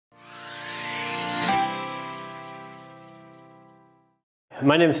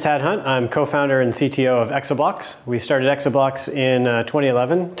My name is Tad Hunt. I'm co-founder and CTO of Exablox. We started Exablox in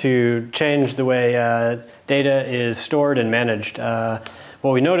 2011 to change the way data is stored and managed.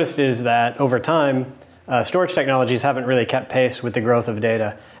 What we noticed is that over time, storage technologies haven't really kept pace with the growth of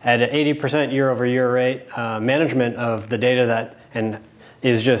data. At an 80% year-over-year rate, management of the data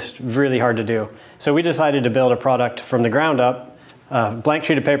is just really hard to do. So we decided to build a product from the ground up, blank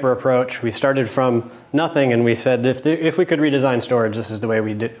sheet of paper approach. We started from nothing and we said if we could redesign storage, this is the way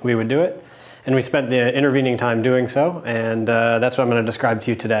we would do it. And we spent the intervening time doing so, and that's what I'm going to describe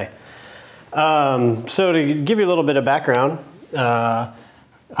to you today. So to give you a little bit of background, I'm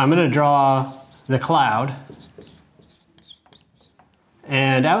going to draw the cloud.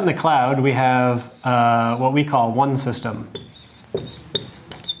 And out in the cloud, we have what we call one system.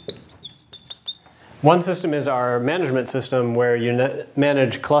 One system is our management system where you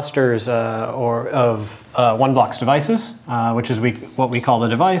manage clusters of OneBlox devices, which is what we call the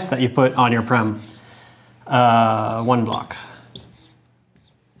device that you put on your prem OneBlox.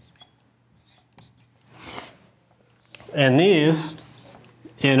 And these,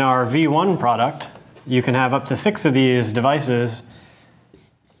 in our V1 product, you can have up to 6 of these devices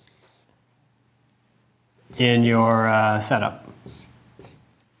in your setup.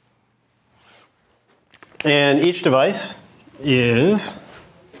 And each device is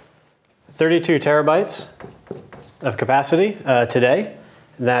 32 terabytes of capacity today.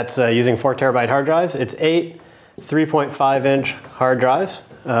 That's using 4 terabyte hard drives. It's 8 3.5-inch hard drives,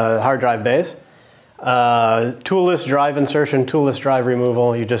 hard drive bays. Toolless drive insertion, toolless drive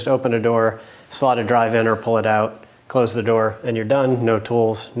removal. You just open a door, slot a drive in or pull it out, close the door, and you're done. No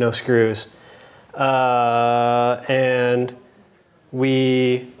tools, no screws. And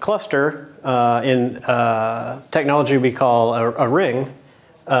we cluster in technology we call a ring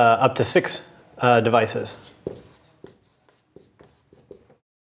up to 6 devices.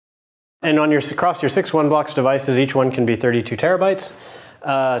 And across your 6 OneBlox devices, each one can be 32 terabytes,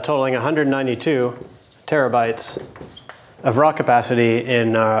 totaling 192 terabytes of raw capacity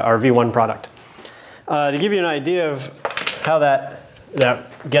in our V1 product. To give you an idea of how that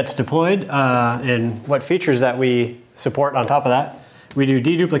gets deployed and what features that we support on top of that, we do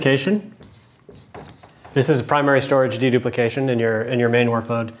deduplication. This is primary storage deduplication in your main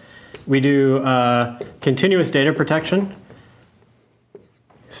workload. We do continuous data protection,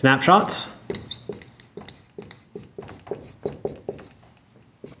 snapshots.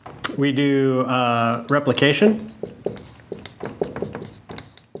 We do replication.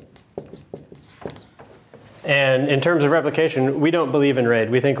 And in terms of replication, we don't believe in RAID.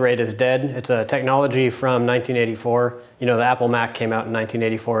 We think RAID is dead. It's a technology from 1984. You know, the Apple Mac came out in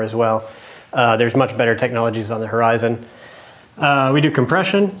 1984 as well. There's much better technologies on the horizon. We do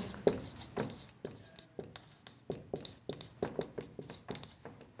compression.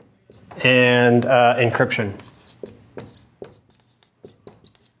 And encryption.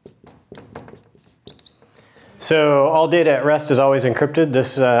 So all data at rest is always encrypted.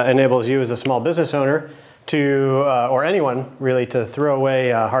 This enables you as a small business owner to, or anyone really, to throw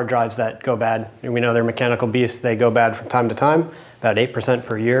away hard drives that go bad. And we know they're mechanical beasts. They go bad from time to time, about 8%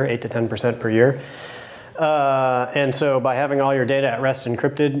 per year, 8 to 10% per year. And so by having all your data at rest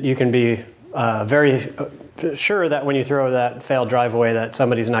encrypted, you can be very sure that when you throw that failed drive away, that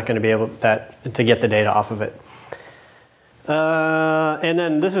somebody's not going to be able to get the data off of it. And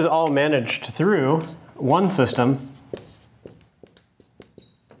then this is all managed through one system.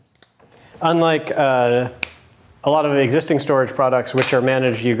 Unlike a lot of existing storage products which are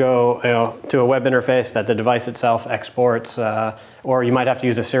managed, you go to a web interface that the device itself exports, or you might have to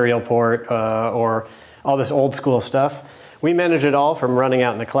use a serial port, or all this old school stuff. We manage it all from running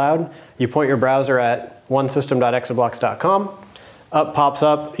out in the cloud. You point your browser at onesystem.exablox.com. Up pops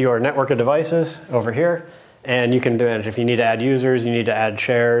up your network of devices over here, and you can do it. If you need to add users, you need to add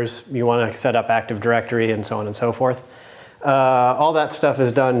shares, you want to set up Active Directory, and so on and so forth. All that stuff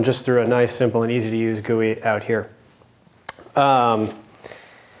is done just through a nice, simple, and easy to use GUI out here.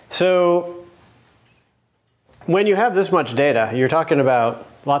 So when you have this much data, you're talking about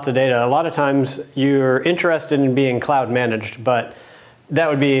lots of data. A lot of times you're interested in being cloud managed, but that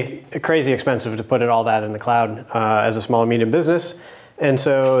would be crazy expensive to put all that in the cloud as a small and medium business. And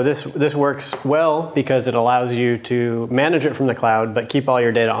so this works well because it allows you to manage it from the cloud, but keep all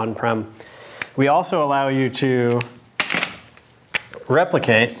your data on-prem. We also allow you to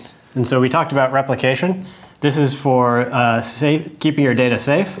replicate, and so we talked about replication. This is for keeping your data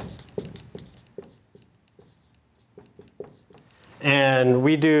safe. And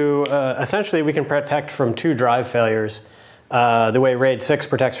we do, essentially we can protect from 2 drive failures. The way RAID 6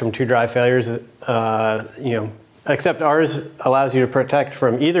 protects from 2 drive failures, except ours allows you to protect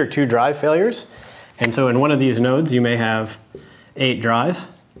from either 2 drive failures. And so in one of these nodes, you may have 8 drives.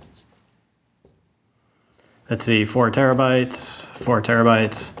 Let's see, 4 terabytes, 4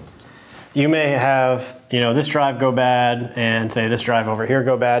 terabytes. You may have, this drive go bad and say this drive over here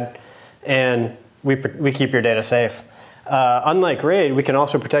go bad, and we keep your data safe. Unlike RAID, we can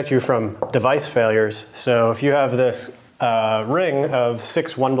also protect you from device failures. So if you have this ring of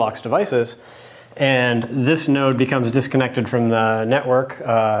 6 one-blocks devices, and this node becomes disconnected from the network,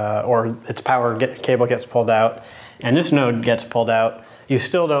 or its power cable gets pulled out, and this node gets pulled out, you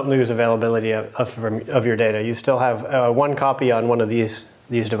still don't lose availability of your data. You still have 1 copy on one of these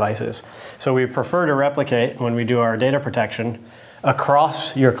devices. So we prefer to replicate, when we do our data protection,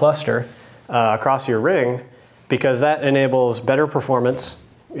 across your cluster, across your ring, because that enables better performance,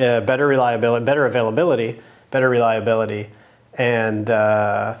 better reliability, better availability, better reliability, and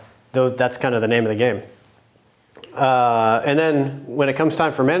that's kind of the name of the game. And then when it comes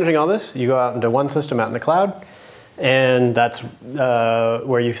time for managing all this, you go out into one system out in the cloud, and that's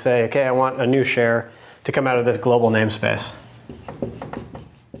where you say, okay, I want a new share to come out of this global namespace.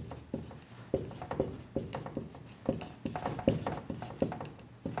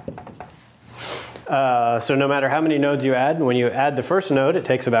 So no matter how many nodes you add, when you add the first node, it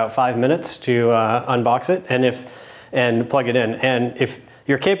takes about 5 minutes to unbox it and plug it in. And if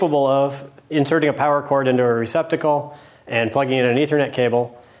you're capable of inserting a power cord into a receptacle and plugging in an Ethernet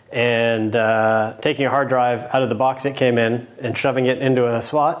cable and taking a hard drive out of the box it came in and shoving it into a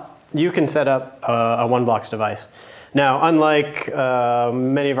slot, you can set up a one-blocks device. Now, unlike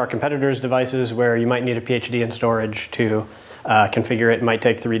many of our competitors' devices where you might need a PhD in storage to configure it might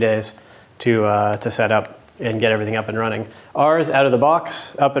take 3 days to set up and get everything up and running. Ours, out of the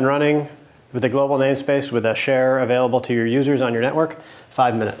box, up and running, with a global namespace with a share available to your users on your network,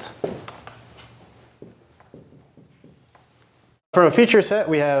 5 minutes. From a feature set,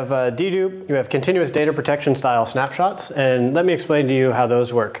 we have dedupe, we have continuous data protection style snapshots, and let me explain to you how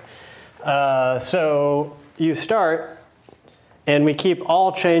those work. So you start, and we keep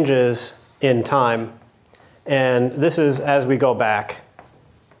all changes in time, and this is as we go back.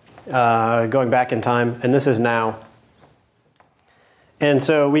 Going back in time, and this is now. And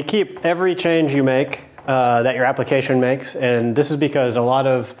so we keep every change you make that your application makes, and this is because a lot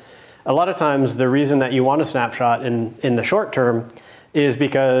of times the reason that you want a snapshot in the short term is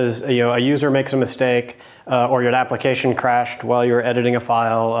because a user makes a mistake or your application crashed while you were editing a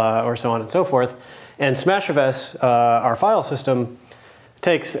file or so on and so forth. And SmashFS, our file system,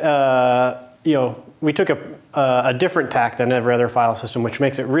 takes we took a different tack than every other file system, which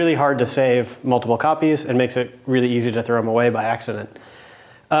makes it really hard to save multiple copies and makes it really easy to throw them away by accident.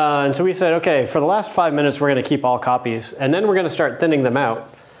 And so we said, okay, for the last 5 minutes, we're going to keep all copies, and then we're going to start thinning them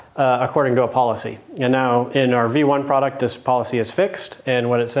out according to a policy. And now in our V1 product, this policy is fixed, and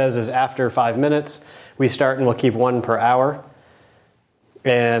what it says is after 5 minutes, we start and we'll keep 1 per hour.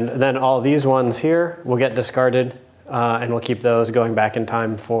 And then all these ones here will get discarded, and we'll keep those going back in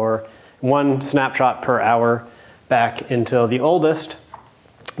time for 1 snapshot per hour back until the oldest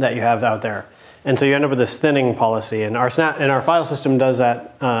that you have out there. And so you end up with this thinning policy, and our file system does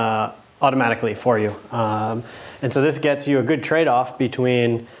that automatically for you. And so this gets you a good trade-off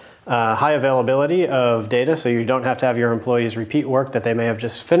between high availability of data, so you don't have to have your employees repeat work that they may have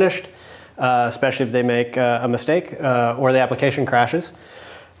just finished, especially if they make a mistake or the application crashes.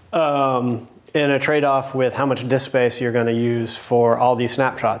 And a trade-off with how much disk space you're going to use for all these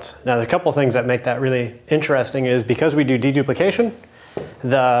snapshots. Now, there's a couple things that make that really interesting is because we do deduplication,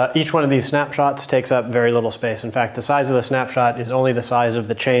 each one of these snapshots takes up very little space. In fact, the size of the snapshot is only the size of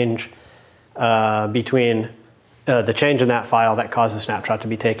the change between the change in that file that caused the snapshot to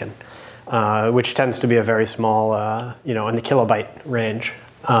be taken, which tends to be a very small, in the kilobyte range.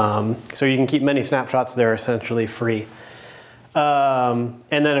 So you can keep many snapshots that are essentially free. And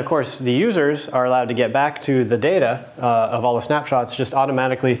then, of course, the users are allowed to get back to the data of all the snapshots just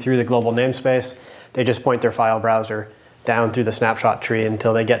automatically through the global namespace. They just point their file browser down through the snapshot tree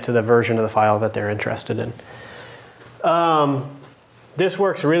until they get to the version of the file that they're interested in. This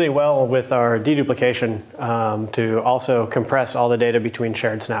works really well with our deduplication to also compress all the data between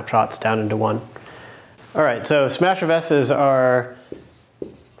shared snapshots down into one. All right, so SmashFS is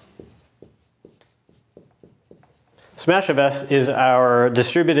our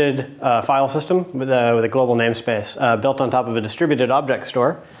distributed file system with a global namespace built on top of a distributed object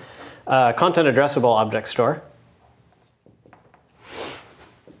store, content addressable object store.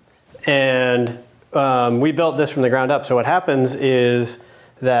 And we built this from the ground up. So what happens is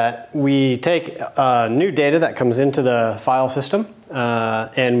that we take new data that comes into the file system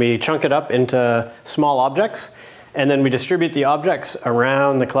and we chunk it up into small objects, and then we distribute the objects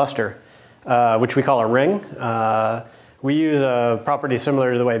around the cluster, which we call a ring. We use a property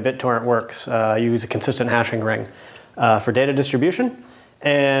similar to the way BitTorrent works. You use a consistent hashing ring for data distribution.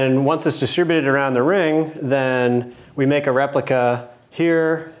 And once it's distributed around the ring, then we make a replica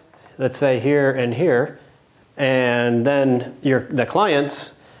here, let's say here and here, and then the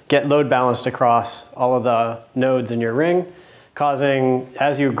clients get load balanced across all of the nodes in your ring, causing,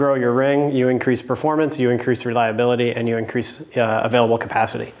 as you grow your ring, you increase performance, you increase reliability, and you increase available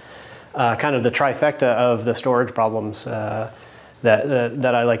capacity. Kind of the trifecta of the storage problems that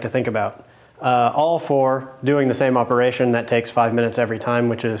I like to think about. All for doing the same operation that takes 5 minutes every time,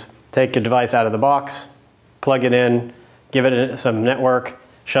 which is take a device out of the box, plug it in, give it some network,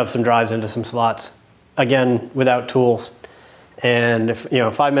 shove some drives into some slots, again, without tools. And if,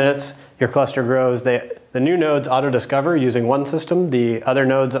 5 minutes, your cluster grows. The new nodes auto-discover using one system the other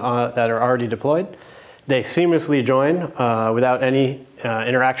nodes that are already deployed. They seamlessly join without any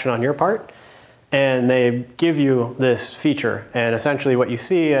interaction on your part. And they give you this feature. And essentially what you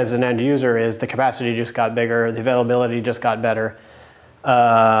see as an end user is the capacity just got bigger, the availability just got better,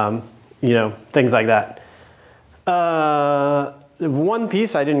 things like that. One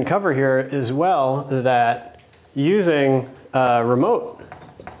piece I didn't cover here as well, that using remote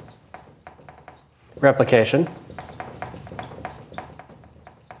replication,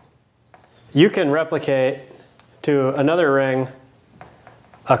 you can replicate to another ring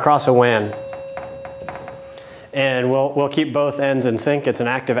across a WAN. And we'll keep both ends in sync. It's an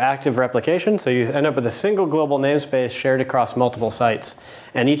active-active replication, so you end up with a single global namespace shared across multiple sites.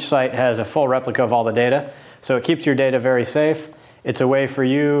 And each site has a full replica of all the data, so it keeps your data very safe. It's a way for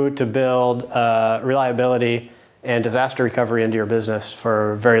you to build reliability and disaster recovery into your business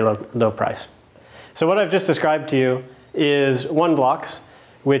for very low price. So what I've just described to you is Exablox,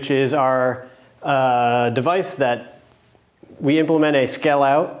 which is our device that we implement a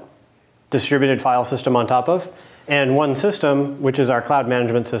scale-out distributed file system on top of, and one system, which is our cloud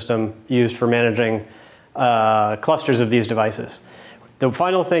management system used for managing clusters of these devices. The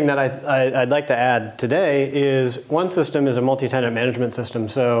final thing that I'd like to add today is one system is a multi-tenant management system.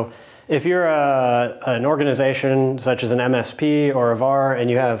 So if you're an organization such as an MSP or a VAR and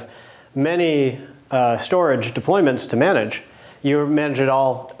you have many storage deployments to manage, you manage it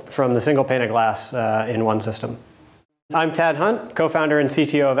all from the single pane of glass in one system. I'm Tad Hunt, co-founder and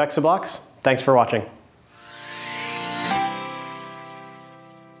CTO of Exablox. Thanks for watching.